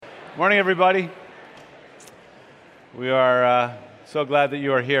Morning, everybody. We are so glad that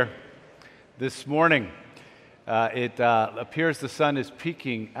you are here this morning. It appears the sun is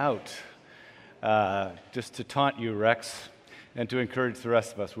peeking out, just to taunt you, Rex, and to encourage the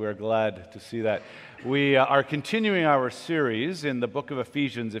rest of us. We are glad to see that. We are continuing our series in the book of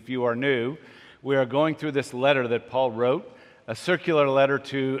Ephesians. If you are new, we are going through this letter that Paul wrote, a circular letter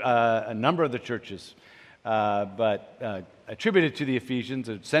to a number of the churches, but attributed to the Ephesians,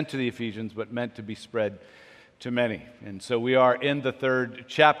 sent to the Ephesians, but meant to be spread to many. And so we are in the third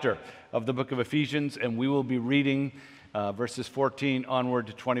chapter of the book of Ephesians, and we will be reading verses 14 onward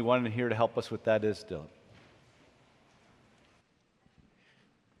to 21, and here to help us with that is Dylan.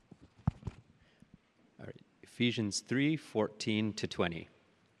 All right. Ephesians 3:14 to 20.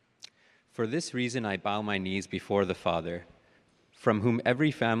 For this reason I bow my knees before the Father, from whom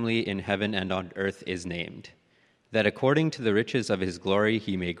every family in heaven and on earth is named, that according to the riches of his glory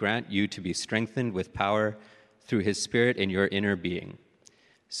he may grant you to be strengthened with power through his Spirit in your inner being,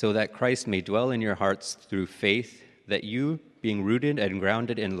 so that Christ may dwell in your hearts through faith, that you, being rooted and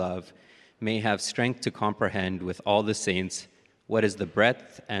grounded in love, may have strength to comprehend with all the saints what is the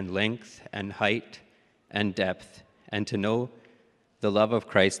breadth and length and height and depth, and to know the love of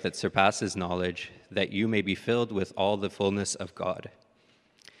Christ that surpasses knowledge, that you may be filled with all the fullness of God.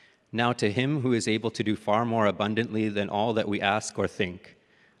 Now to him who is able to do far more abundantly than all that we ask or think,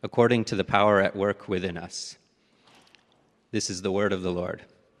 according to the power at work within us. This is the word of the Lord.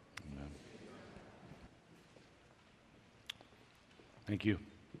 Amen. Thank you.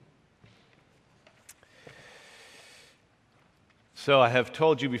 So I have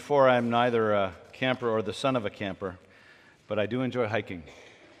told you before, I'm neither a camper or the son of a camper, but I do enjoy hiking.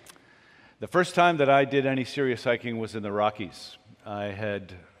 The first time that I did any serious hiking was in the Rockies. I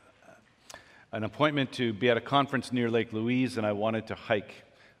had an appointment to be at a conference near Lake Louise, and I wanted to hike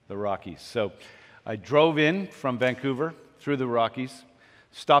the Rockies. So I drove in from Vancouver through the Rockies,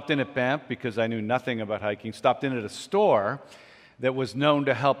 stopped in at Banff because I knew nothing about hiking, stopped in at a store that was known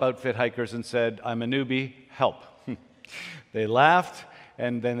to help outfit hikers and said, "I'm a newbie, help." They laughed,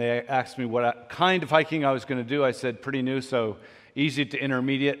 and then they asked me what kind of hiking I was going to do. I said, pretty new, so easy to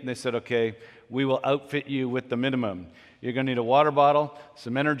intermediate. And they said, okay, we will outfit you with the minimum. You're going to need a water bottle,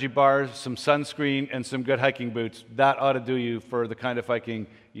 some energy bars, some sunscreen, and some good hiking boots. That ought to do you for the kind of hiking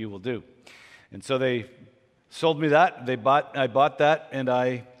you will do. And so they sold me that. I bought that, and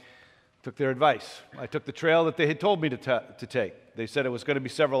I took their advice. I took the trail that they had told me to take. They said it was going to be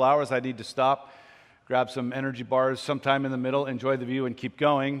several hours. I'd need to stop, grab some energy bars sometime in the middle, enjoy the view, and keep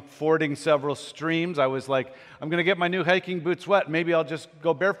going. Fording several streams, I was like, I'm going to get my new hiking boots wet. Maybe I'll just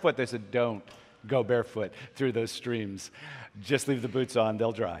go barefoot. They said, don't go barefoot through those streams. Just leave the boots on.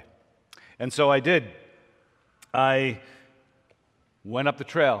 They'll dry. And so I did. I went up the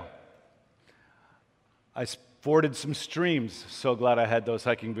trail. I forded some streams. So glad I had those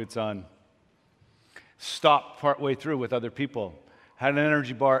hiking boots on. Stopped partway through with other people. Had an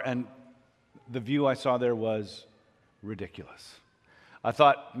energy bar, and the view I saw there was ridiculous. I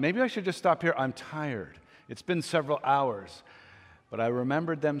thought, maybe I should just stop here. I'm tired. It's been several hours. But I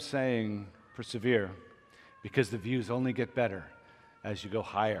remembered them saying, persevere, because the views only get better as you go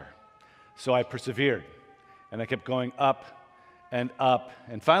higher. So I persevered, and I kept going up, and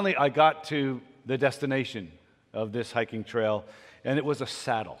finally I got to the destination of this hiking trail, and it was a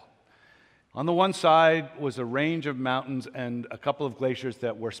saddle. On the one side was a range of mountains and a couple of glaciers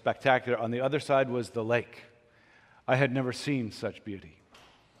that were spectacular. On the other side was the lake. I had never seen such beauty.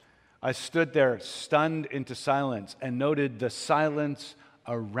 I stood there stunned into silence and noted the silence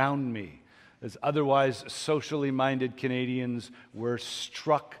around me as otherwise socially minded Canadians were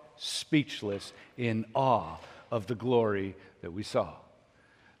struck speechless in awe of the glory that we saw.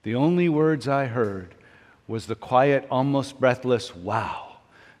 The only words I heard was the quiet, almost breathless wow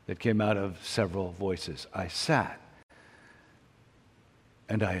that came out of several voices. I sat,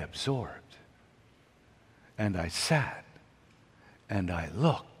 and I absorbed, and I sat, and I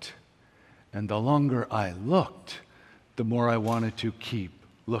looked, and the longer I looked, the more I wanted to keep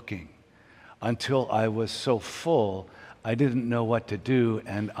looking, until I was so full I didn't know what to do,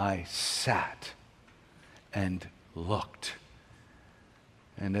 and I sat and looked.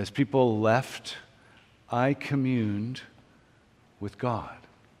 And as people left, I communed with God.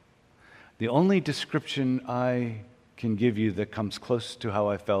 The only description I can give you that comes close to how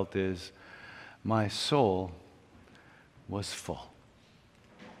I felt is my soul was full.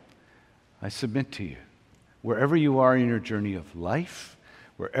 I submit to you, wherever you are in your journey of life,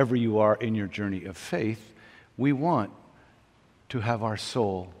 wherever you are in your journey of faith, we want to have our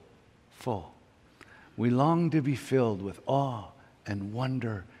soul full. We long to be filled with awe and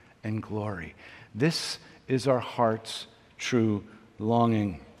wonder and glory. This is our heart's true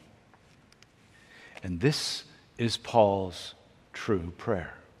longing. And this is Paul's true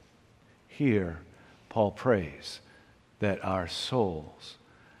prayer. Here, Paul prays that our souls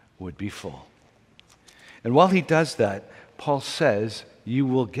would be full. And while he does that, Paul says you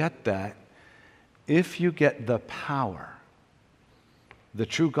will get that if you get the power, the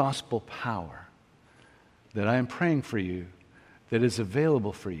true gospel power that I am praying for you, that is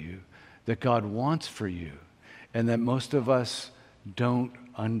available for you, that God wants for you, and that most of us don't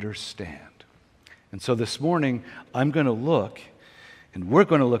understand. And so this morning, I'm going to look, and we're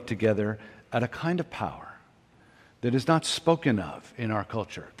going to look together at a kind of power that is not spoken of in our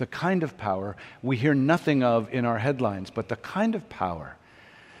culture. The kind of power we hear nothing of in our headlines, but the kind of power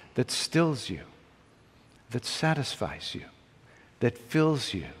that stills you, that satisfies you, that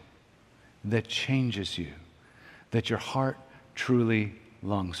fills you, that changes you, that your heart truly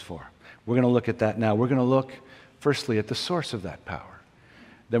longs for. We're going to look at that now. We're going to look, firstly, at the source of that power.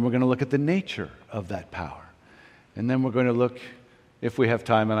 Then we're going to look at the nature of that power. And then we're going to look, if we have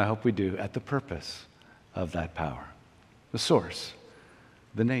time, and I hope we do, at the purpose of that power. The source,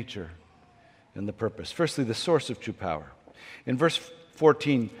 the nature, and the purpose. Firstly, the source of true power. In verse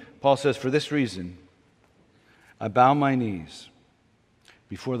 14, Paul says, "For this reason, I bow my knees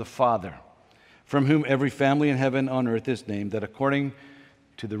before the Father, from whom every family in heaven and on earth is named, that according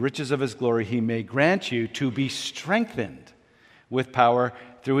to the riches of his glory he may grant you to be strengthened with power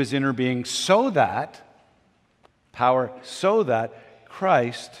through his inner being, so that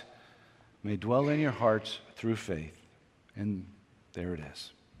Christ may dwell in your hearts through faith." And there it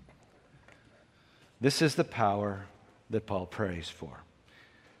is. This is the power that Paul prays for.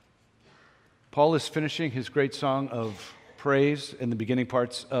 Paul is finishing his great song of praise in the beginning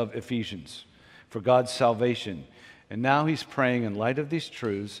parts of Ephesians for God's salvation. And now he's praying in light of these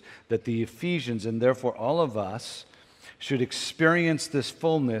truths that the Ephesians, and therefore all of us, should experience this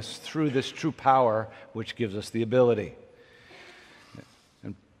fullness through this true power which gives us the ability.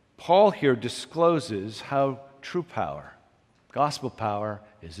 And Paul here discloses how true power, gospel power,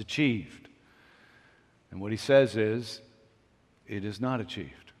 is achieved. And what he says is, it is not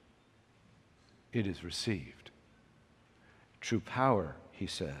achieved. It is received. True power, he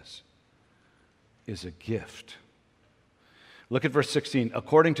says, is a gift. Look at verse 16.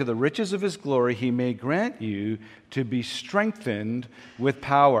 "According to the riches of his glory, he may grant you to be strengthened with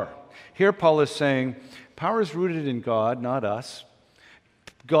power." Here Paul is saying, power is rooted in God, not us.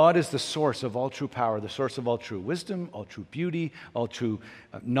 God is the source of all true power, the source of all true wisdom, all true beauty, all true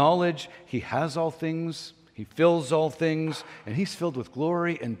knowledge. He has all things. He fills all things. And he's filled with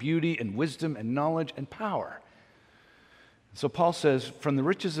glory and beauty and wisdom and knowledge and power. So Paul says, from the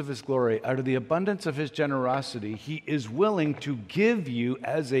riches of his glory, out of the abundance of his generosity, he is willing to give you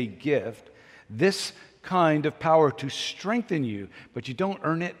as a gift this kind of power to strengthen you. But you don't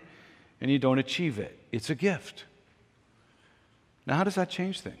earn it and you don't achieve it. It's a gift. Now, how does that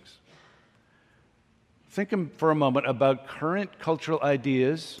change things? Think for a moment about current cultural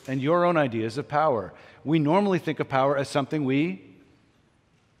ideas and your own ideas of power. We normally think of power as something we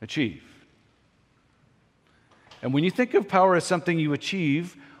achieve. And when you think of power as something you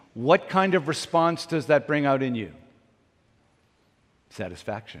achieve, what kind of response does that bring out in you?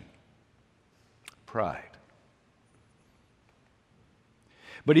 Satisfaction. Pride.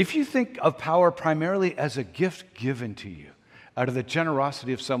 But if you think of power primarily as a gift given to you out of the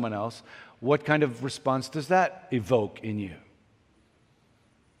generosity of someone else, what kind of response does that evoke in you?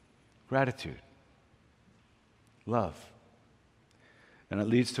 Gratitude. Love. And it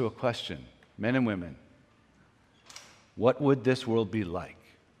leads to a question, men and women. What would this world be like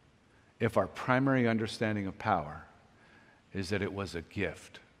if our primary understanding of power is that it was a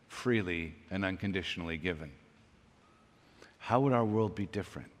gift, freely and unconditionally given? How would our world be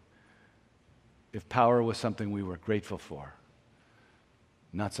different if power was something we were grateful for,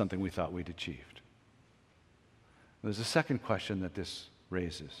 not something we thought we'd achieved? There's a second question that this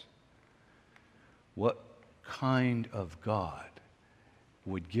raises. What kind of God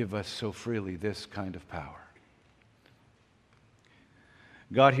would give us so freely this kind of power?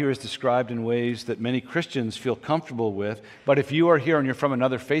 God here is described in ways that many Christians feel comfortable with, but if you are here and you're from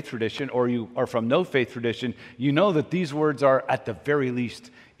another faith tradition or you are from no faith tradition, you know that these words are at the very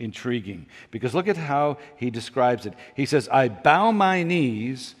least intriguing. Because look at how he describes it. He says, I bow my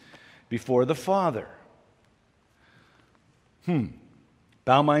knees before the Father.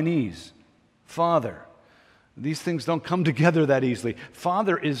 Bow my knees. Father. These things don't come together that easily.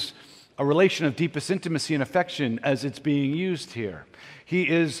 Father is a relation of deepest intimacy and affection as it's being used here. He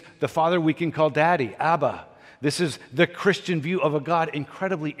is the Father we can call Daddy, Abba. This is the Christian view of a God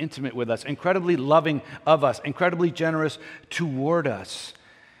incredibly intimate with us, incredibly loving of us, incredibly generous toward us.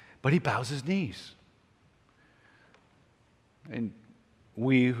 But he bows his knees. And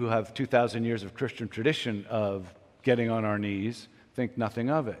we who have 2,000 years of Christian tradition of getting on our knees think nothing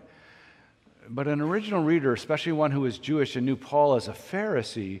of it. But an original reader, especially one who was Jewish and knew Paul as a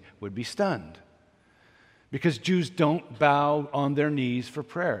Pharisee, would be stunned. Because Jews don't bow on their knees for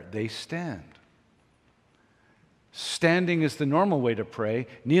prayer. They stand. Standing is the normal way to pray.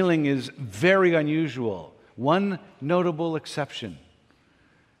 Kneeling is very unusual. One notable exception.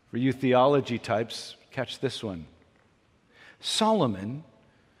 For you theology types, catch this one. Solomon,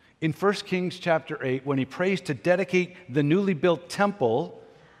 in 1 Kings chapter 8, when he prays to dedicate the newly built temple,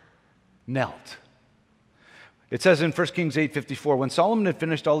 knelt. It says in 1 Kings 8:54, when Solomon had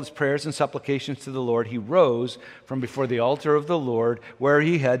finished all his prayers and supplications to the Lord, he rose from before the altar of the Lord where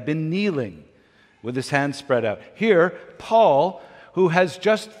he had been kneeling with his hands spread out. Here, Paul, who has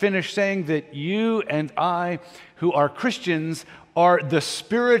just finished saying that you and I, who are Christians, are the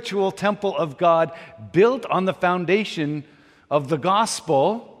spiritual temple of God built on the foundation of the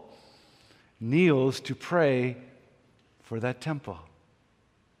gospel, kneels to pray for that temple.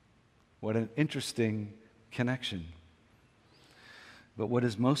 What an interesting connection. But what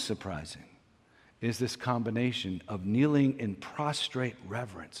is most surprising is this combination of kneeling in prostrate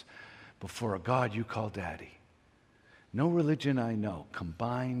reverence before a God you call Daddy. No religion I know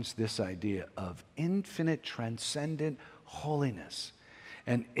combines this idea of infinite, transcendent holiness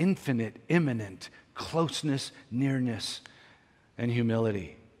and infinite, immanent closeness, nearness, and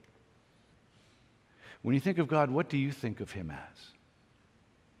humility. When you think of God, what do you think of him as?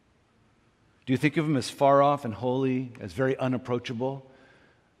 Do you think of him as far off and holy, as very unapproachable?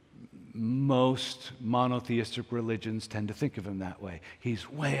 Most monotheistic religions tend to think of him that way. He's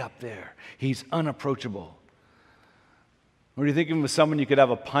way up there. He's unapproachable. Or do you think of him as someone you could have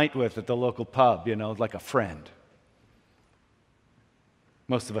a pint with at the local pub, like a friend?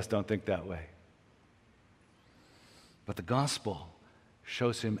 Most of us don't think that way. But the gospel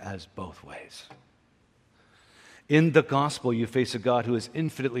shows him as both ways. In the gospel, you face a God who is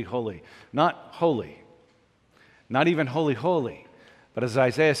infinitely holy. Not holy, not even holy, holy. But as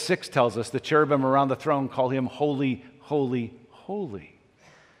Isaiah 6 tells us, the cherubim around the throne call him holy, holy, holy.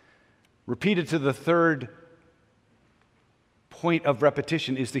 Repeated to the third point of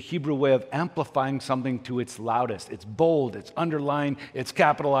repetition is the Hebrew way of amplifying something to its loudest. It's bold, it's underlined, it's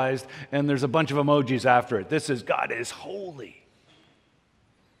capitalized, and there's a bunch of emojis after it. This is God is holy.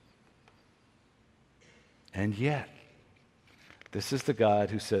 And yet, this is the God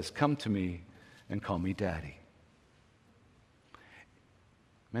who says, come to me and call me Daddy.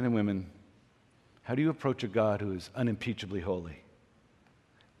 Men and women, how do you approach a God who is unimpeachably holy?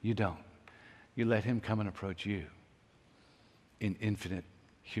 You don't. You let him come and approach you in infinite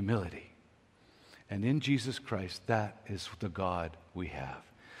humility. And in Jesus Christ, that is the God we have.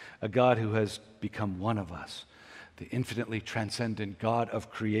 A God who has become one of us. The infinitely transcendent God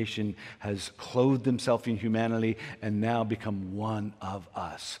of creation has clothed himself in humanity and now become one of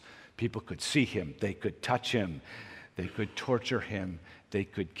us. People could see him. They could touch him. They could torture him. They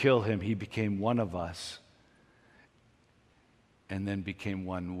could kill him. He became one of us and then became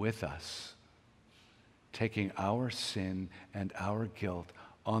one with us, taking our sin and our guilt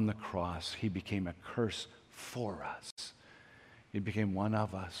on the cross. He became a curse for us. He became one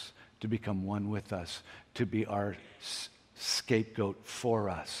of us, to become one with us, to be our scapegoat for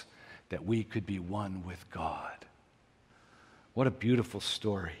us, that we could be one with God. What a beautiful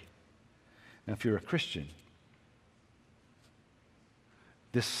story. Now, if you're a Christian,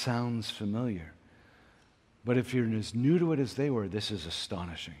 this sounds familiar. But if you're as new to it as they were, this is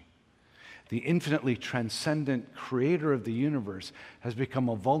astonishing. The infinitely transcendent creator of the universe has become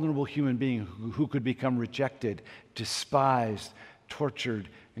a vulnerable human being who could become rejected, despised, tortured,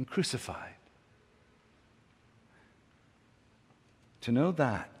 and crucified. To know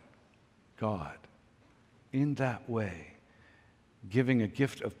that God, in that way, giving a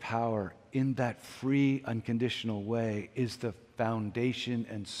gift of power in that free, unconditional way, is the foundation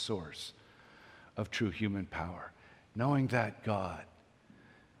and source of true human power. Knowing that God,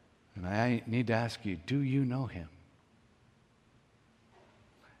 and I need to ask you, do you know him?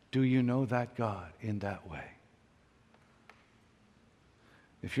 Do you know that God in that way?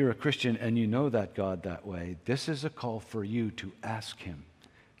 If you're a Christian and you know that God that way, this is a call for you to ask him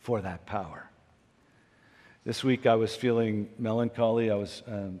for that power. This week I was feeling melancholy. I was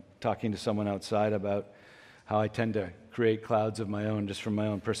talking to someone outside about how I tend to create clouds of my own just from my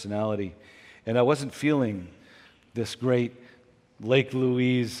own personality. And I wasn't feeling this great Lake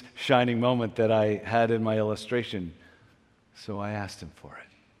Louise shining moment that I had in my illustration. So I asked him for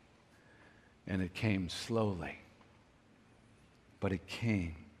it. And it came slowly. But it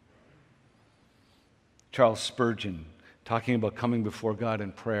came. Charles Spurgeon, talking about coming before God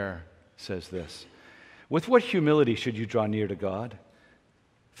in prayer, says this: with what humility should you draw near to God?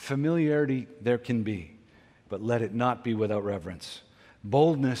 Familiarity there can be, but let it not be without reverence.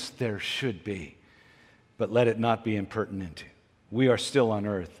 Boldness there should be, but let it not be impertinent. We are still on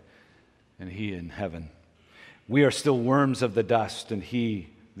earth, and He in heaven. We are still worms of the dust, and He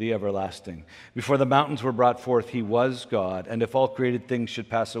the everlasting. Before the mountains were brought forth, He was God, and if all created things should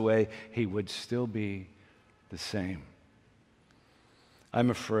pass away, He would still be the same. I'm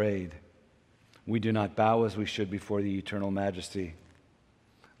afraid we do not bow as we should before the eternal majesty.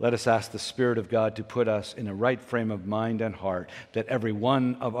 Let us ask the Spirit of God to put us in a right frame of mind and heart, that every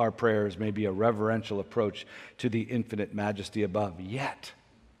one of our prayers may be a reverential approach to the infinite majesty above. Yet,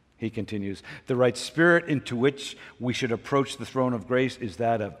 he continues, the right spirit into which we should approach the throne of grace is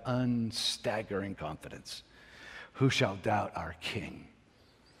that of unstaggering confidence. Who shall doubt our King?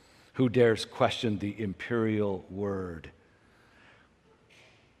 Who dares question the imperial word?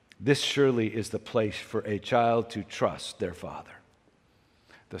 This surely is the place for a child to trust their father.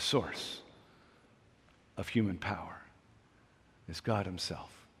 The source of human power is God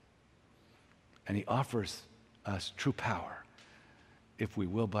Himself. And He offers us true power if we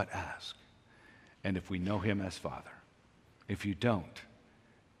will but ask, and if we know Him as Father. If you don't,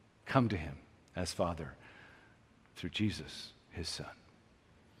 come to Him as Father through Jesus, His Son.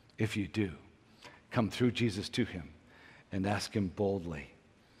 If you do, come through Jesus to Him and ask Him boldly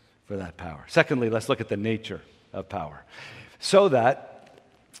for that power. Secondly, let's look at the nature of power. So that,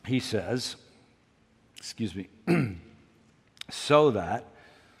 he says, so that,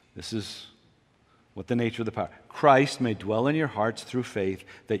 this is what the nature of the power, Christ may dwell in your hearts through faith,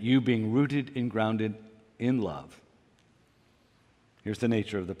 that you being rooted and grounded in love. Here's the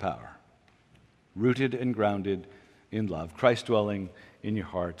nature of the power. Rooted and grounded in love. Christ dwelling in your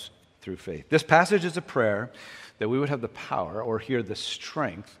hearts through faith. This passage is a prayer that we would have the power, or here the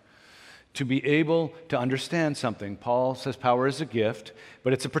strength, to be able to understand something. Paul says power is a gift,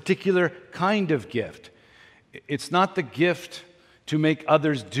 but it's a particular kind of gift. It's not the gift to make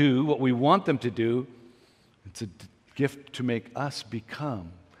others do what we want them to do. It's a gift to make us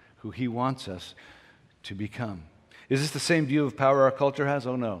become who He wants us to become. Is this the same view of power our culture has?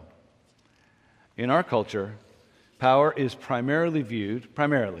 Oh no. In our culture, power is primarily viewed,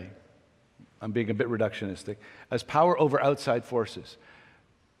 I'm being a bit reductionistic, as power over outside forces.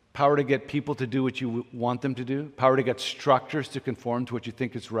 Power to get people to do what you want them to do. Power to get structures to conform to what you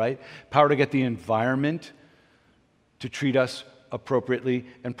think is right. Power to get the environment to treat us appropriately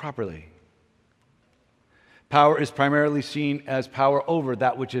and properly. Power is primarily seen as power over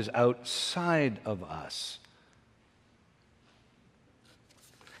that which is outside of us.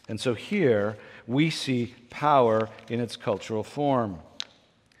 And so here we see power in its cultural form.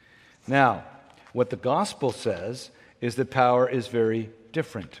 Now, what the gospel says is that power is very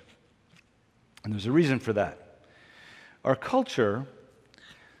different. And there's a reason for that. Our culture,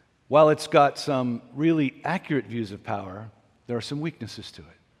 while it's got some really accurate views of power, there are some weaknesses to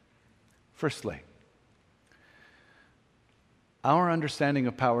it. Firstly, our understanding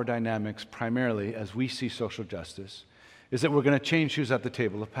of power dynamics, primarily as we see social justice, is that we're going to change who's at the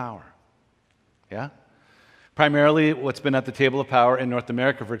table of power. Yeah? Primarily, what's been at the table of power in North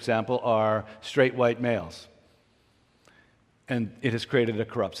America, for example, are straight white males. And it has created a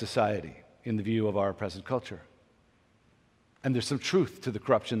corrupt society in the view of our present culture. And there's some truth to the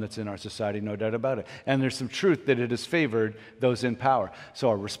corruption that's in our society, no doubt about it. And there's some truth that it has favored those in power. So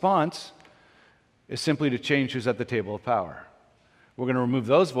our response is simply to change who's at the table of power. We're going to remove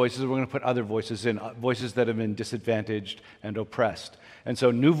those voices, we're going to put other voices in, voices that have been disadvantaged and oppressed. And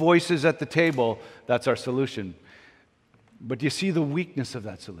so new voices at the table, that's our solution. But do you see the weakness of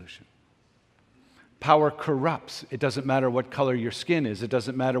that solution? Power corrupts. It doesn't matter what color your skin is. It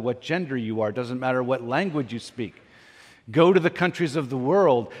doesn't matter what gender you are. It doesn't matter what language you speak. Go to the countries of the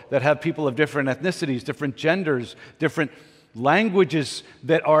world that have people of different ethnicities, different genders, different languages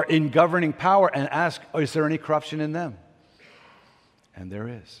that are in governing power and ask, is there any corruption in them? And there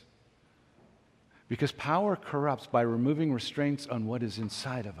is. Because power corrupts by removing restraints on what is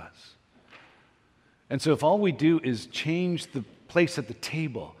inside of us. And so if all we do is change the place at the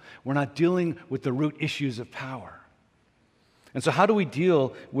table, we're not dealing with the root issues of power. And so how do we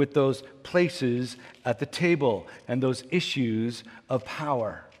deal with those places at the table and those issues of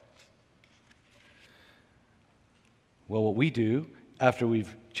power? Well, what we do after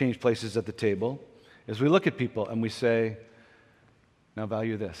we've changed places at the table is we look at people and we say, Now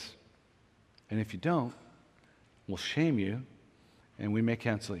value this. And if you don't, we'll shame you and we may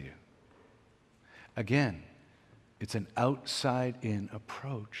cancel you. Again, it's an outside-in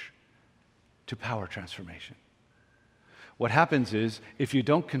approach to power transformation. What happens is, if you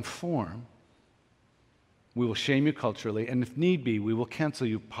don't conform, we will shame you culturally, and if need be, we will cancel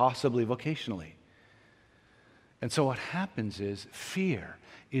you, possibly vocationally. And so what happens is, fear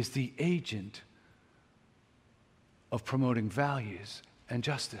is the agent of promoting values and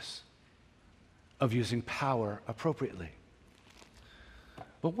justice, of using power appropriately.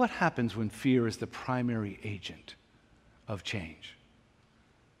 But what happens when fear is the primary agent of change?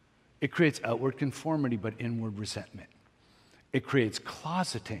 It creates outward conformity, but inward resentment. It creates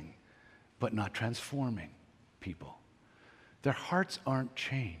closeting, but not transforming people. Their hearts aren't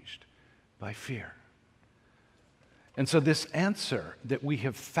changed by fear. And so this answer that we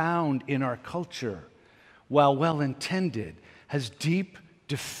have found in our culture, while well-intended, has deep,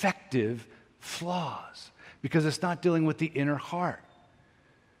 defective flaws because it's not dealing with the inner heart.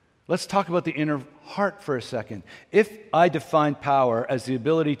 Let's talk about the inner heart for a second. If I define power as the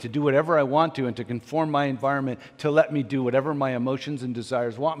ability to do whatever I want to and to conform my environment to let me do whatever my emotions and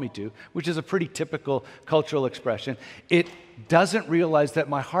desires want me to, which is a pretty typical cultural expression, it doesn't realize that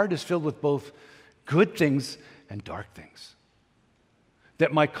my heart is filled with both good things and dark things.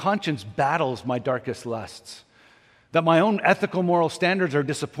 That my conscience battles my darkest lusts. That my own ethical moral standards are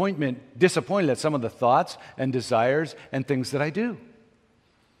disappointed at some of the thoughts and desires and things that I do.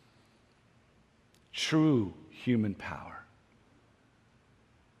 True human power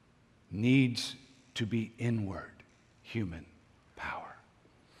needs to be inward human power.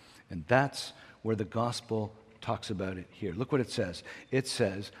 And that's where the gospel talks about it here. Look what it says. It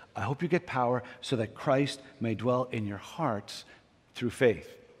says, I hope you get power so that Christ may dwell in your hearts through faith.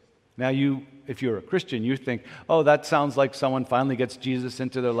 Now if you're a Christian, you think, oh, that sounds like someone finally gets Jesus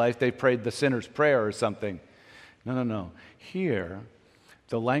into their life. They prayed the sinner's prayer or something. No. Here,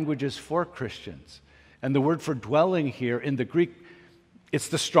 the language is for Christians. And the word for dwelling here in the Greek, it's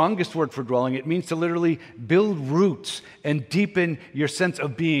the strongest word for dwelling. It means to literally build roots and deepen your sense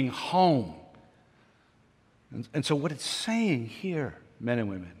of being home. And so what it's saying here, men and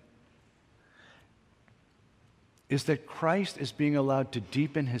women, is that Christ is being allowed to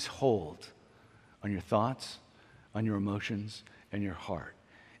deepen his hold on your thoughts, on your emotions, and your heart.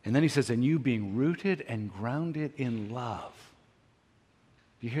 And then he says, and you being rooted and grounded in love.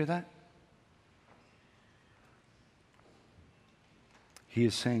 Do you hear that? He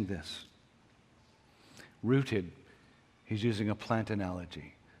is saying this. Rooted, he's using a plant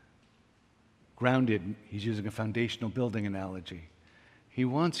analogy. Grounded, he's using a foundational building analogy. He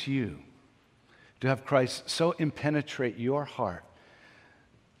wants you to have Christ so impenetrate your heart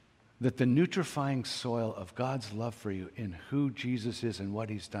that the nutrifying soil of God's love for you in who Jesus is and what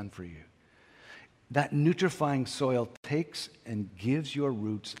he's done for you, that nutrifying soil takes and gives your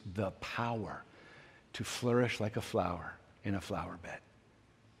roots the power to flourish like a flower in a flower bed.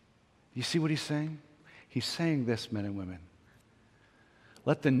 You see what he's saying? He's saying this, men and women.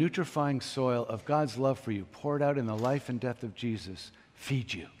 Let the nutrifying soil of God's love for you, poured out in the life and death of Jesus,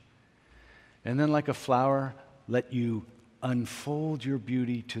 feed you. And then like a flower, let you unfold your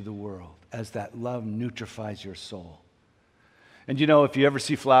beauty to the world as that love nutrifies your soul. And you know, if you ever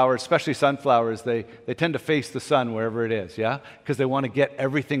see flowers, especially sunflowers, they tend to face the sun wherever it is, yeah? Because they want to get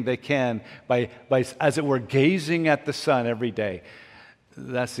everything they can by, as it were, gazing at the sun every day.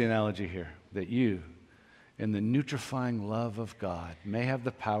 That's the analogy here, that you, in the nutrifying love of God, may have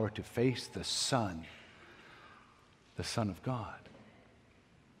the power to face the Son of God.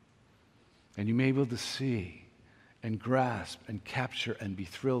 And you may be able to see and grasp and capture and be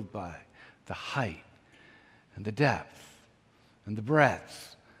thrilled by the height and the depth and the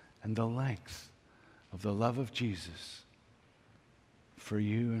breadth and the length of the love of Jesus for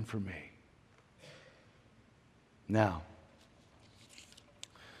you and for me. Now,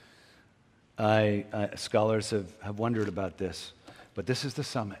 scholars have wondered about this, but this is the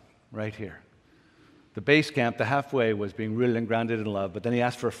summit right here. The base camp, the halfway, was being rooted and grounded in love, but then he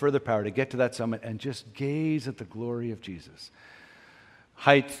asked for a further power to get to that summit and just gaze at the glory of Jesus.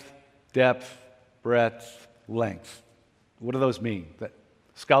 Height, depth, breadth, length. What do those mean? That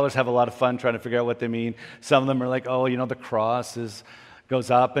scholars have a lot of fun trying to figure out what they mean. Some of them are like, oh, you know, the cross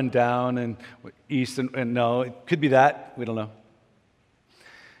goes up and down and east and no, it could be that. We don't know.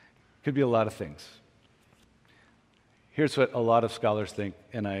 Could be a lot of things. Here's what a lot of scholars think,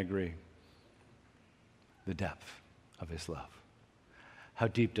 and I agree. The depth of his love. How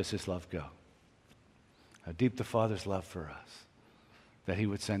deep does his love go? How deep the Father's love for us, that he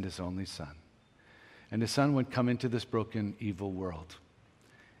would send his only Son. And his son would come into this broken, evil world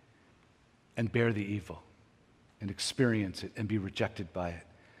and bear the evil and experience it and be rejected by it.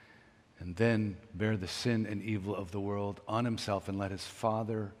 And then bear the sin and evil of the world on himself and let his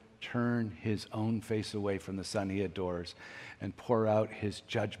Father turn his own face away from the Son he adores and pour out his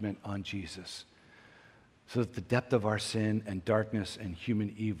judgment on Jesus, so that the depth of our sin and darkness and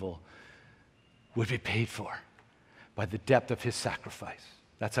human evil would be paid for by the depth of his sacrifice.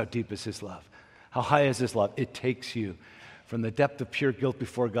 That's how deep is his love. How high is his love? It takes you from the depth of pure guilt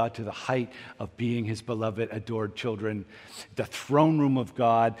before God to the height of being his beloved, adored children, the throne room of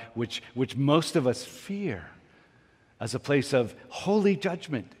God, which most of us fear as a place of holy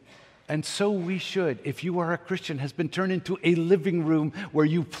judgment. And so we should, if you are a Christian, has been turned into a living room where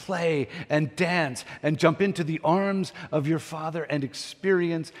you play and dance and jump into the arms of your Father and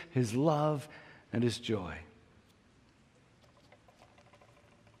experience his love and his joy.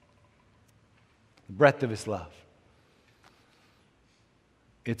 The breadth of his love.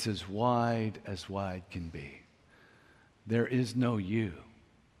 It's as wide can be. There is no you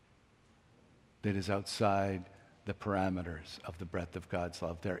that is outside the parameters of the breadth of God's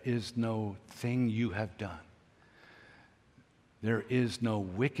love. There is no thing you have done. There is no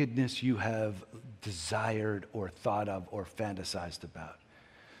wickedness you have desired or thought of or fantasized about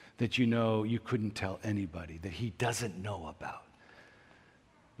that you know you couldn't tell anybody, that he doesn't know about.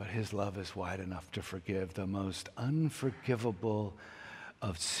 But his love is wide enough to forgive the most unforgivable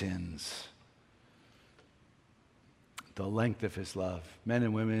of sins. The length of his love. Men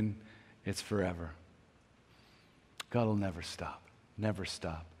and women, it's forever. God will never stop, never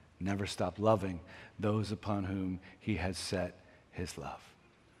stop, never stop loving those upon whom he has set his love.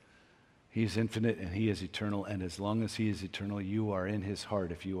 He is infinite and he is eternal, and as long as he is eternal, you are in his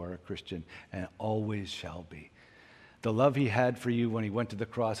heart if you are a Christian, and always shall be. The love he had for you when he went to the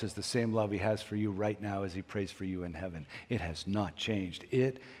cross is the same love he has for you right now as he prays for you in heaven. It has not changed.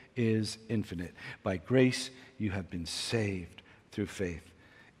 It is infinite. By grace, you have been saved through faith.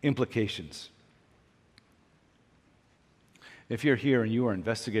 Implications. If you're here and you are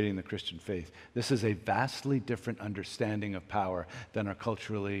investigating the Christian faith, this is a vastly different understanding of power than our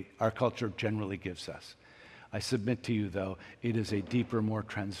culture generally gives us. I submit to you, though, it is a deeper, more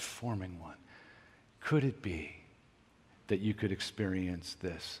transforming one. Could it be that you could experience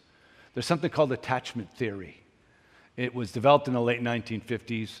this? There's something called attachment theory. It was developed in the late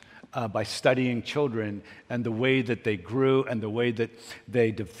 1950s by studying children and the way that they grew and the way that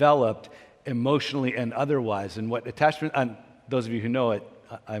they developed emotionally and otherwise. And what attachment, and those of you who know it,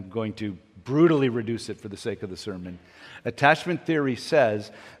 I'm going to brutally reduce it for the sake of the sermon. Attachment theory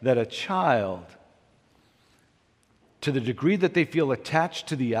says that a child, to the degree that they feel attached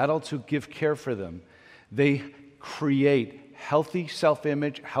to the adults who give care for them, they create healthy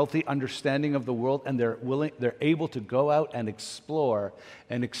self-image, healthy understanding of the world, and they're able to go out and explore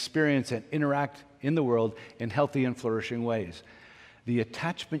and experience and interact in the world in healthy and flourishing ways. The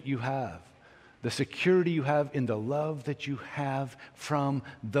attachment you have, the security you have in the love that you have from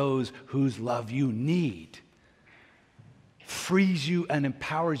those whose love you need, frees you and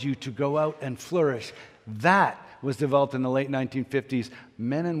empowers you to go out and flourish. That was developed in the late 1950s.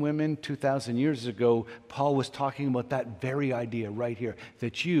 Men and women 2,000 years ago, Paul was talking about that very idea right here,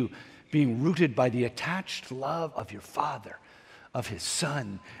 that you, being rooted by the attached love of your Father, of his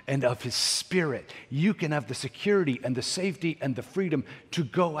Son, and of his Spirit, you can have the security and the safety and the freedom to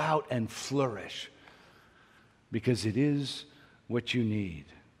go out and flourish, because it is what you need.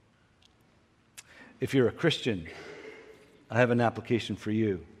 If you're a Christian, I have an application for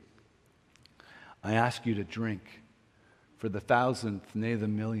you. I ask you to drink for the 1,000th, nay, the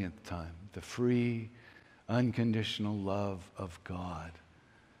 1,000,000th time, the free, unconditional love of God,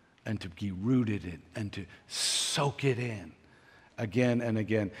 and to be rooted in and to soak it in again and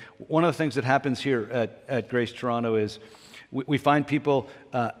again. One of the things that happens here at Grace Toronto is we find people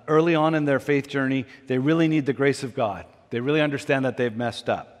early on in their faith journey, they really need the grace of God. They really understand that they've messed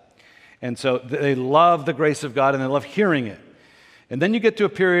up. And so they love the grace of God and they love hearing it. And then you get to a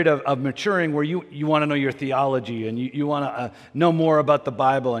period of maturing where you want to know your theology and you want to know more about the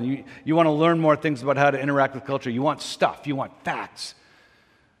Bible and you want to learn more things about how to interact with culture. You want stuff. You want facts.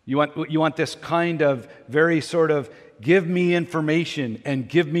 You want this kind of very sort of give me information and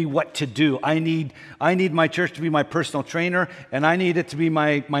give me what to do. I need my church to be my personal trainer, and I need it to be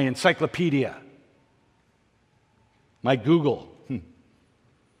my encyclopedia, my Google.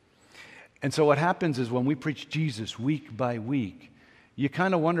 And so what happens is when we preach Jesus week by week, you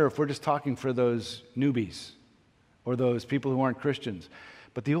kind of wonder if we're just talking for those newbies or those people who aren't Christians.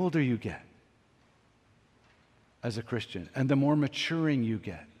 But the older you get as a Christian and the more maturing you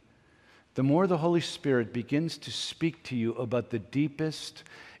get, the more the Holy Spirit begins to speak to you about the deepest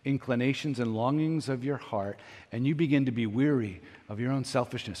inclinations and longings of your heart, and you begin to be weary of your own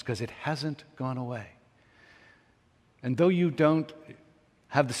selfishness because it hasn't gone away. And though you don't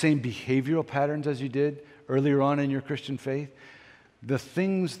have the same behavioral patterns as you did earlier on in your Christian faith, the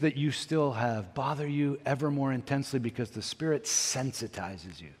things that you still have bother you ever more intensely because the Spirit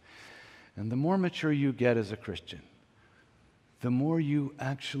sensitizes you. And the more mature you get as a Christian, the more you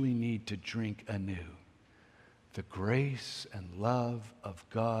actually need to drink anew the grace and love of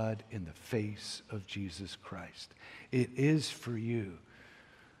God in the face of Jesus Christ. It is for you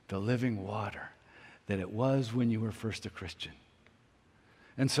the living water that it was when you were first a Christian.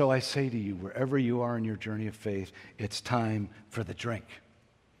 And so I say to you, wherever you are in your journey of faith, it's time for the drink.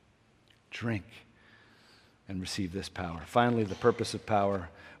 Drink and receive this power. Finally, the purpose of power.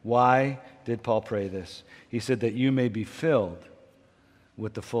 Why did Paul pray this? He said that you may be filled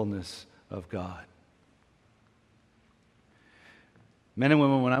with the fullness of God. Men and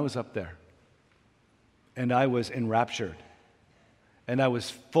women, when I was up there, and I was enraptured, and I was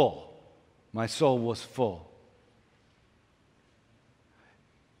full, my soul was full,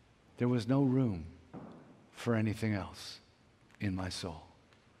 there was no room for anything else in my soul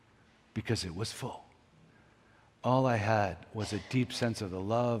because it was full. All I had was a deep sense of the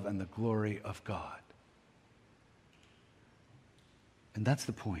love and the glory of God. And that's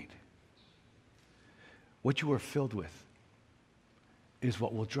the point. What you are filled with is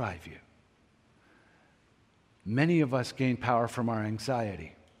what will drive you. Many of us gain power from our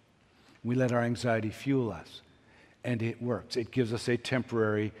anxiety. We let our anxiety fuel us, and it works. It gives us a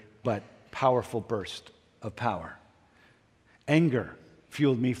temporary but powerful burst of power. Anger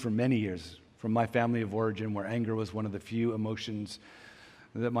fueled me for many years from my family of origin, where anger was one of the few emotions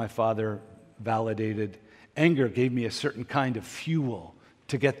that my father validated. Anger gave me a certain kind of fuel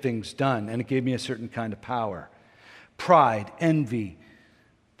to get things done, and it gave me a certain kind of power. Pride, envy,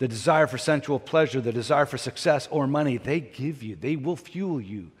 the desire for sensual pleasure, the desire for success or money, they will fuel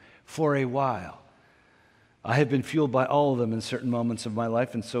you for a while. I have been fueled by all of them in certain moments of my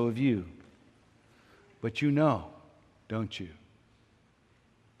life, and so have you. But you know, don't you,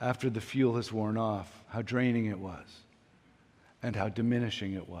 after the fuel has worn off, how draining it was, and how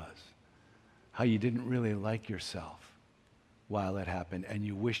diminishing it was, how you didn't really like yourself while it happened, and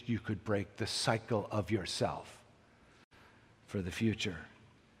you wished you could break the cycle of yourself for the future.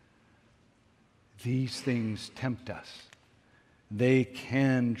 These things tempt us. They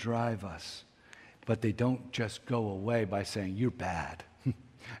can drive us. But they don't just go away by saying, you're bad.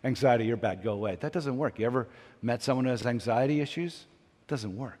 Anxiety, you're bad, go away. That doesn't work. You ever met someone who has anxiety issues? It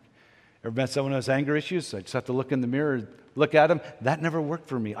doesn't work. Ever met someone who has anger issues? I just have to look in the mirror, look at them. That never worked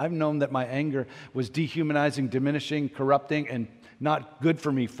for me. I've known that my anger was dehumanizing, diminishing, corrupting, and not good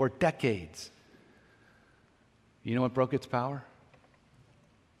for me for decades. You know what broke its power?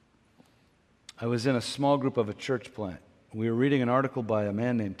 I was in a small group of a church plant. We were reading an article by a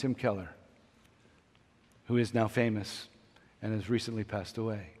man named Tim Keller, who is now famous and has recently passed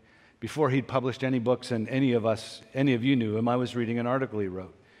away. Before he'd published any books and any of you knew him, I was reading an article he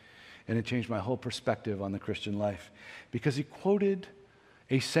wrote. And it changed my whole perspective on the Christian life because he quoted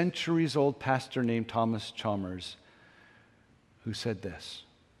a centuries-old pastor named Thomas Chalmers who said this: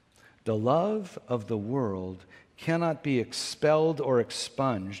 "The love of the world cannot be expelled or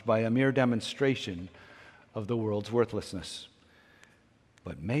expunged by a mere demonstration of the world's worthlessness.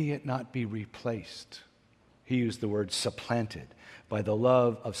 But may it not be replaced," he used the word supplanted, "by the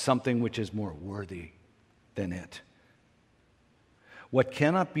love of something which is more worthy than it. What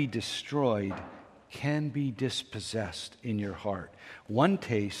cannot be destroyed can be dispossessed in your heart. One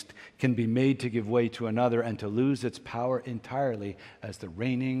taste can be made to give way to another and to lose its power entirely as the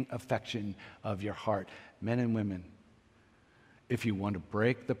reigning affection of your heart." Men and women, if you want to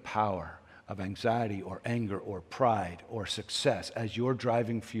break the power of anxiety or anger or pride or success as your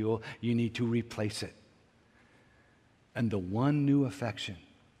driving fuel, you need to replace it. And the one new affection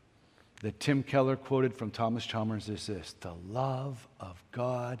that Tim Keller quoted from Thomas Chalmers is this: the love of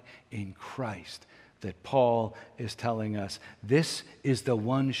God in Christ, that Paul is telling us. This is the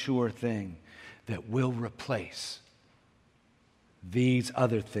one sure thing that will replace these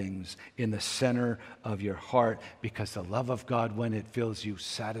other things in the center of your heart, because the love of God, when it fills you,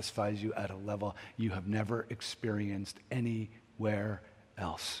 satisfies you at a level you have never experienced anywhere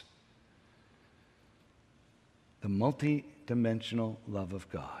else. The multi-dimensional love of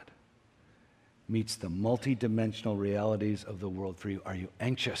God meets the multi-dimensional realities of the world for you. Are you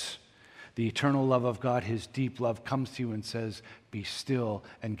anxious The eternal love of God, his deep love, comes to you and says, be still,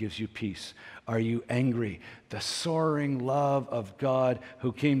 and gives you peace. Are you angry? The soaring love of God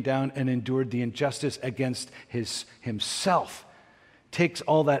who came down and endured the injustice against himself takes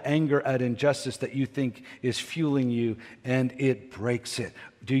all that anger at injustice that you think is fueling you, and it breaks it.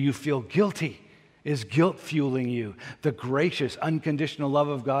 Do you feel guilty? Is guilt fueling you? The gracious, unconditional love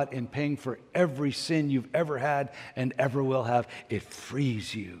of God in paying for every sin you've ever had and ever will have, it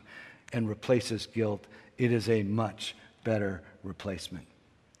frees you and replaces guilt. It is a much better replacement.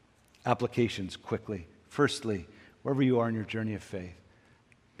 Applications quickly. Firstly, wherever you are in your journey of faith,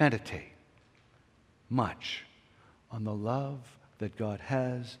 meditate much on the love that God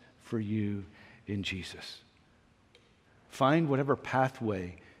has for you in Jesus. Find whatever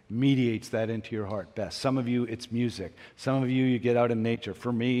pathway mediates that into your heart best. Some of you, it's music. Some of you get out in nature.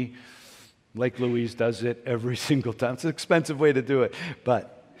 For me, Lake Louise does it every single time. It's an expensive way to do it,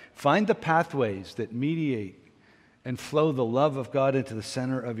 but find the pathways that mediate and flow the love of God into the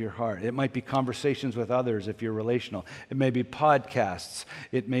center of your heart. It might be conversations with others if you're relational. It may be podcasts.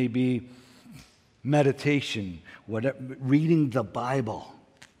 It may be meditation. Whatever. Reading the Bible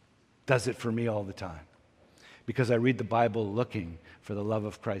does it for me all the time, because I read the Bible looking for the love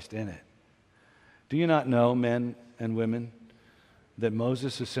of Christ in it. Do you not know, men and women, that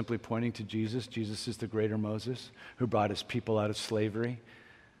Moses is simply pointing to Jesus? Jesus is the greater Moses who brought his people out of slavery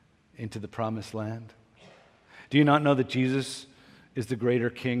into the promised land. Do you not know that Jesus is the greater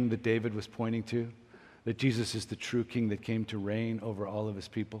king that David was pointing to? That Jesus is the true king that came to reign over all of his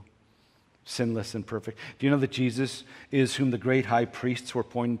people, sinless and perfect. Do you know that Jesus is whom the great high priests were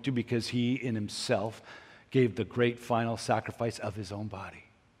pointing to, because he in himself gave the great final sacrifice of his own body?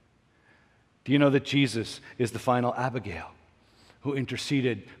 Do you know that Jesus is the final Abigail who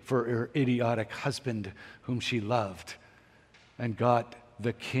interceded for her idiotic husband whom she loved and got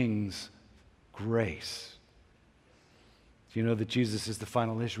the king's grace? Do you know that Jesus is the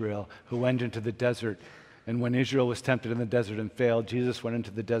final Israel who went into the desert, and when Israel was tempted in the desert and failed, Jesus went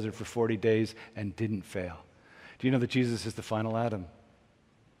into the desert for 40 days and didn't fail? Do you know that Jesus is the final Adam?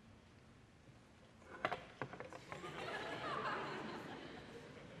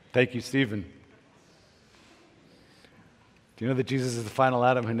 Thank you, Stephen. Do you know that Jesus is the final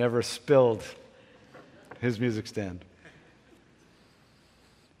Adam who never spilled his music stand?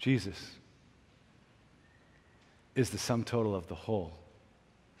 Jesus is the sum total of the whole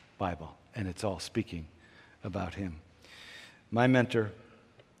Bible, and it's all speaking about him. My mentor,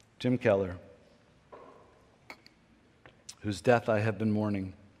 Jim Keller, whose death I have been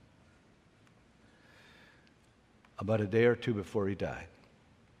mourning, about a day or two before he died,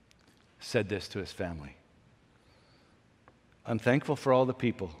 said this to his family: I'm thankful for all the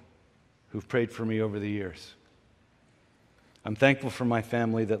people who've prayed for me over the years. I'm thankful for my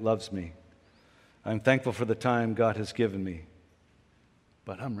family that loves me. I'm thankful for the time God has given me.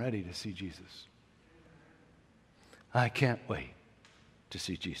 But I'm ready to see Jesus. I can't wait to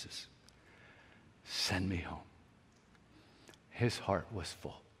see Jesus. Send me home. His heart was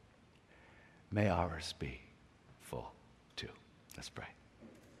full. May ours be full too. Let's pray.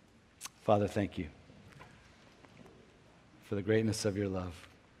 Father, thank you for the greatness of your love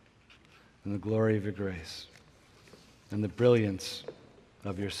and the glory of your grace and the brilliance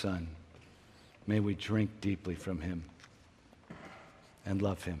of your Son. May we drink deeply from him and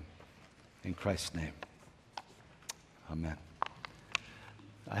love him. In Christ's name, amen.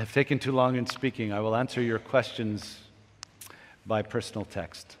 I have taken too long in speaking. I will answer your questions by personal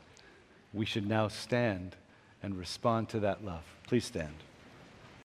text. We should now stand and respond to that love. Please stand.